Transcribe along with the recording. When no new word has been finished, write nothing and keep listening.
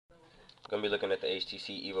Gonna be looking at the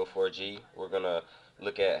HTC Evo 4G. We're gonna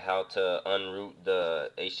look at how to unroot the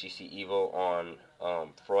HTC Evo on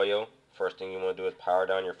Froyo. First thing you want to do is power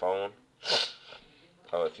down your phone.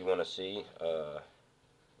 If you want to see, hold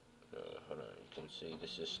on, you can see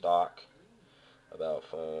this is stock about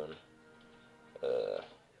phone.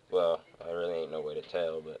 Well, I really ain't no way to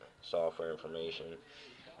tell, but software information.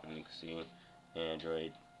 You can see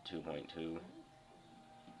Android 2.2.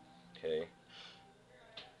 Okay.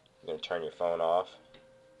 You're gonna turn your phone off.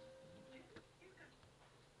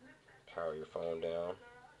 Power your phone down.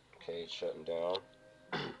 Okay, it's shutting down.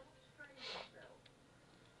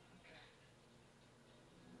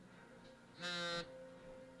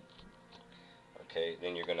 Okay,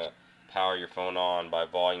 then you're gonna power your phone on by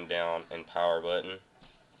volume down and power button.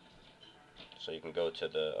 So you can go to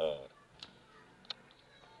the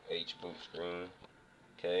HBOOT screen.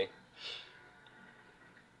 Okay.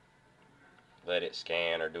 Let it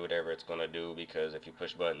scan or do whatever it's gonna do, because if you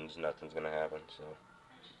push buttons, nothing's gonna happen. So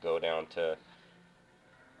go down to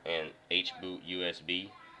an HBOOT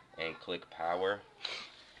USB and click power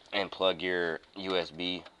and plug your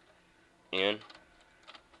USB in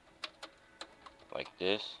like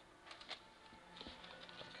this.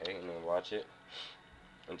 Okay, and then watch it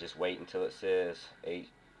and just wait until it says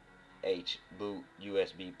HBOOT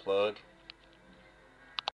USB plug.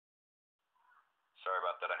 Sorry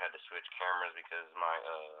about that, I had to switch cameras because my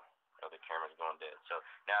other camera's going dead. So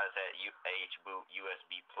now it's at HBOOT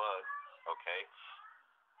USB plug. Okay,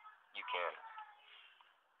 you can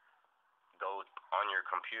go on your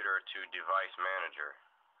computer to device manager.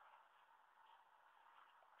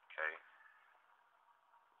 Okay,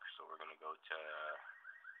 so we're gonna go to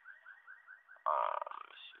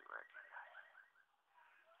let's see where I can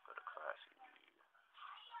go to classic.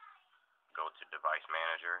 Go to device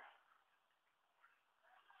manager.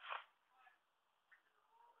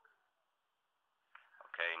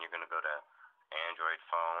 Okay, and you're gonna go to Android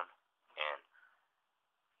phone, and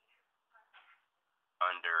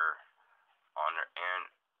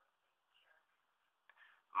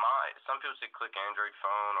some people say click Android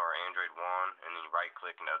phone or Android 1, and then you right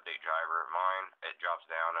click and update driver. Mine, it drops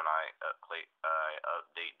down and I update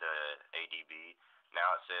the ADB. Now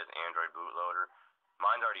it says Android bootloader.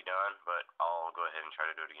 Mine's already done, but I'll go ahead and try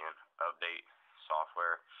to do it again. Update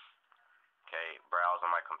software. Okay, browse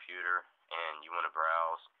on my computer, and you want to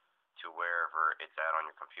browse to wherever it's at on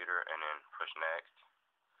your computer, and then push next.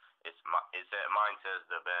 Mine says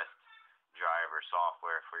the best driver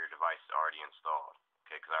software for your device is already installed.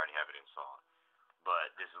 Okay, because I already have it installed.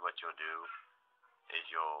 But this is what you'll do, is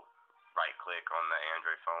you'll right click on the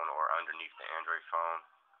Android phone or underneath the Android phone,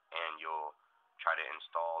 and you'll try to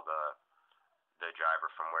install the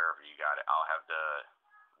driver from wherever you got it. I'll have the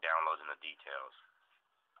downloads and the details.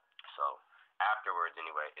 So afterwards,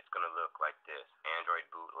 anyway, it's going to look like this: Android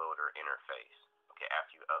bootloader interface. Okay,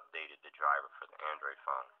 after you updated the driver for the Android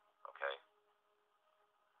phone. Okay,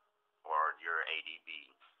 or your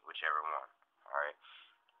ADB, whichever one. Alright,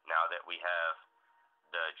 now that we have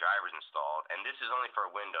the drivers installed, and this is only for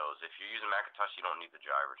Windows. If you're using Macintosh, you don't need the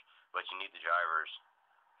drivers, but you need the drivers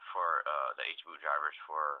for the HBOOT drivers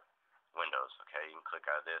for Windows. Okay, you can click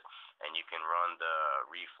out of this, and you can run the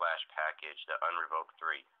reflash package, the Unrevoked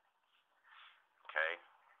 3. Okay,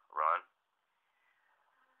 run.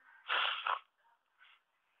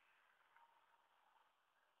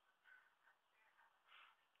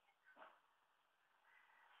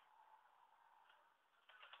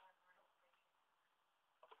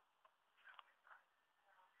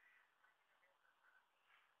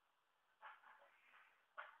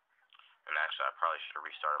 And actually, I probably should have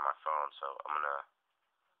restarted my phone, so I'm going to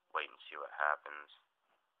wait and see what happens.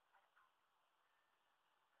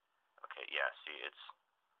 Okay, yeah, see, it's...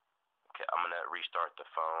 Okay, I'm going to restart the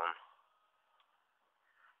phone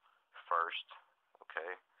first.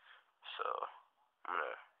 Okay, so I'm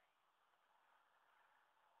going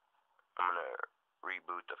to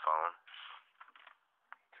reboot the phone.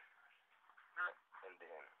 And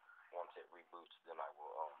then, once it reboots, then I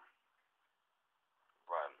will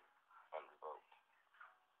run Unrevoked.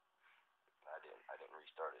 I didn't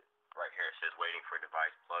restart it. Right here it says waiting for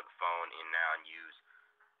device, plug phone in now and use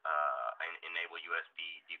and enable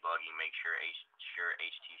USB debugging. Make sure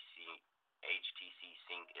HTC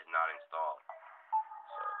Sync is not installed.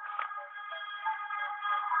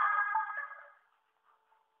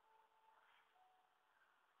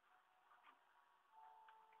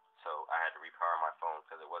 So I had to repower my phone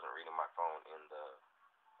because it wasn't reading my phone in the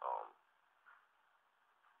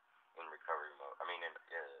in recovery mode. I mean in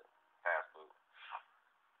fast boot.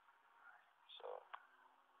 So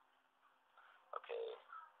okay.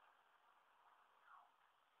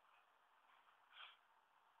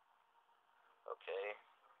 Okay,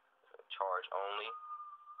 so charge only.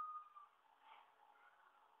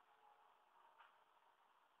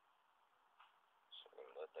 So we're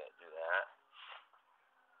gonna let that do that.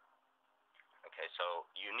 Okay, so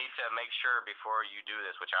you need to make sure before you do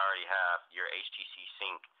this, which I already have, your HTC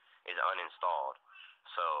Sync is uninstalled.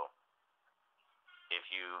 So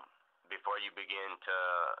before you begin to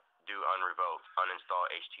do Unrevoked, uninstall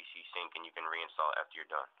HTC Sync and you can reinstall it after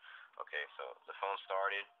you're done. Okay, so the phone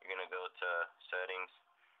started. You're gonna go to settings,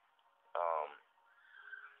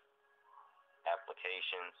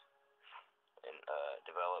 applications, and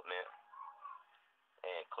development,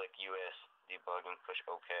 and click US debugging. Push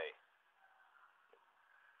OK.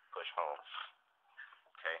 Push home.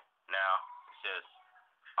 Okay. Now it says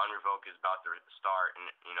Unrevoked is about to start, and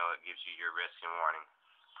it gives you your risk and warning.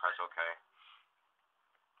 Press OK,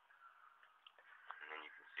 and then you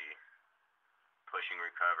can see pushing,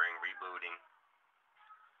 recovering, rebooting.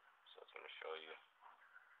 So it's going to show you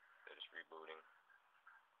that it's rebooting.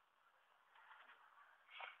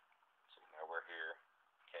 So now we're here.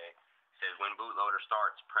 Okay. It says when bootloader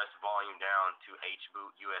starts, press volume down to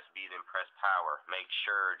HBOOT USB, then press power. Make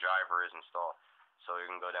sure driver is installed. So you're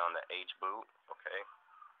going to go down to HBOOT. Okay.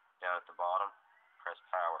 Down at the bottom, press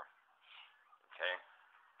power. Okay.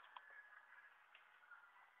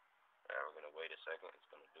 Now we're going to wait a second. It's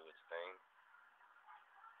going to do its thing.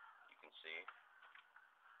 You can see.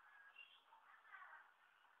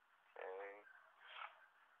 Okay.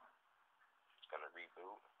 It's going to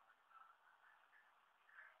reboot.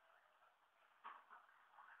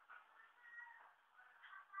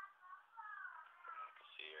 You can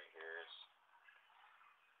see right here it's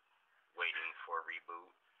waiting for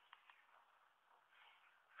reboot.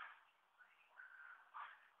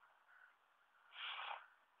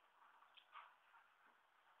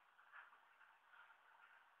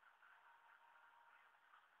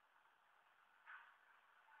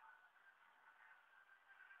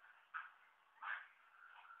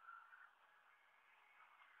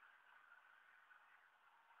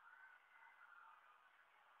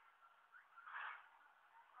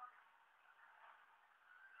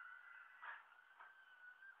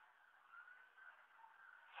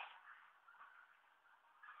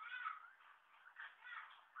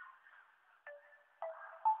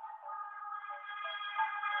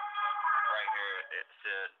 Right here it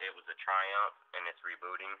said it was a triumph and it's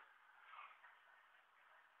rebooting.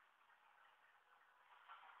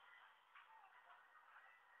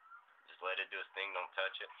 Just let it do its thing, don't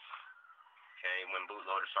touch it. Okay, when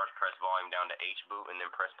bootloader starts, press volume down to HBOOT and then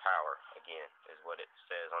press power. Again, is what it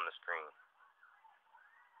says on the screen.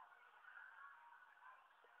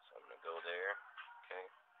 So I'm going to go there. Okay,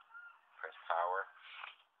 press power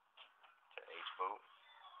to HBOOT.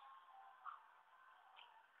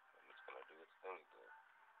 And it's going to do its thing again.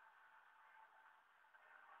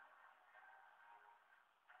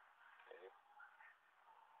 Okay.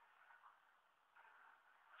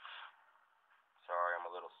 Sorry, I'm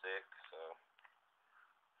a little sick, so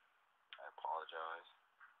I apologize.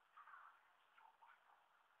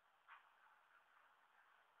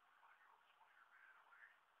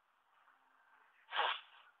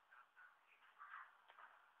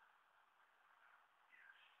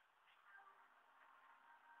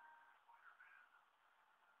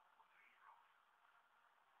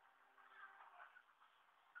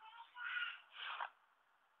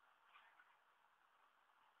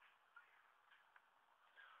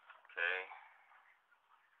 Okay.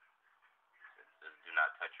 It says do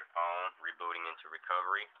not touch your phone. Rebooting into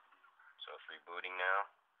recovery. So it's rebooting now.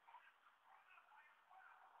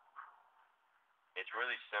 It's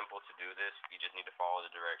really simple to do this. You just need to follow the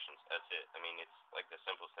directions. That's it. I mean, it's like the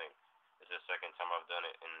simplest thing. This is the second time I've done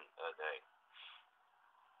it in a day.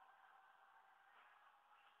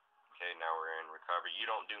 Okay, now we're in recovery. You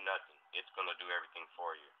don't do nothing. It's going to do everything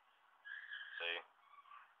for you. See?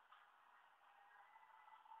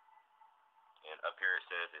 And up here it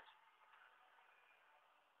says it's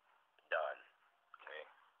done. Okay?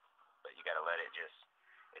 But you got to let it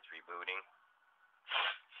it's rebooting.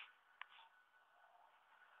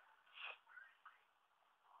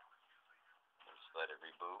 Just let it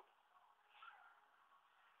reboot.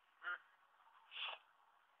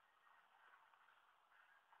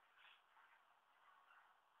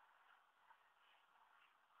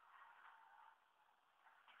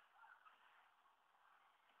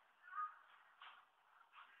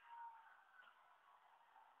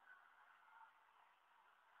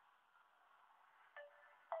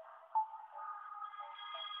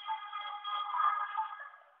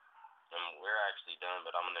 And we're actually done,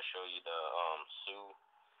 but I'm going to show you the Sue.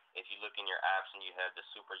 If you look in your apps and you have the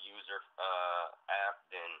super user app,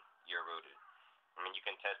 then you're rooted. I mean, you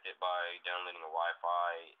can test it by downloading a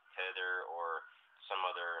Wi-Fi tether or some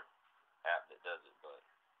other app that does it, but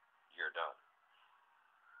you're done.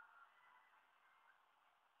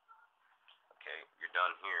 Okay, you're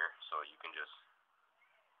done here, so you can just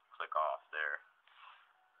click off there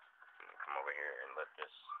and then come over here and let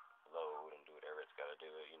this load and do whatever it's got to do.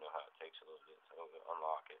 You know how it takes a little bit, so we'll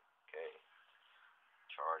unlock it. Okay,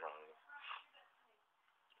 charge on it.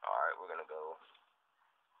 Alright, we're gonna go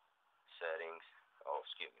settings. Oh,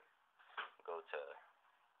 excuse me. Go to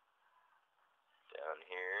down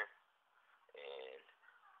here and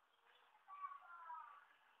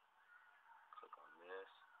click on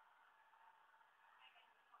this.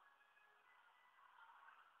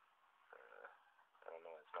 I don't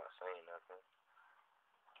know, it's not saying nothing.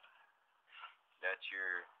 That's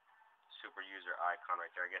your super user icon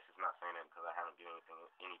right there. I guess it's not saying it because I haven't given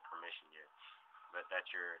any permission yet. But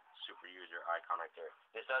that's your super user icon right there.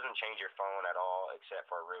 This doesn't change your phone at all except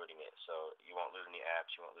for rooting it. So you won't lose any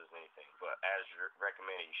apps, you won't lose anything. But as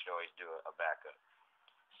recommended, you should always do a backup.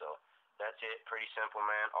 So that's it. Pretty simple,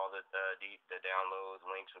 man. All the downloads,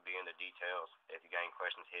 links will be in the details. If you got any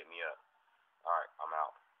questions, hit me up. Alright, I'm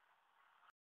out.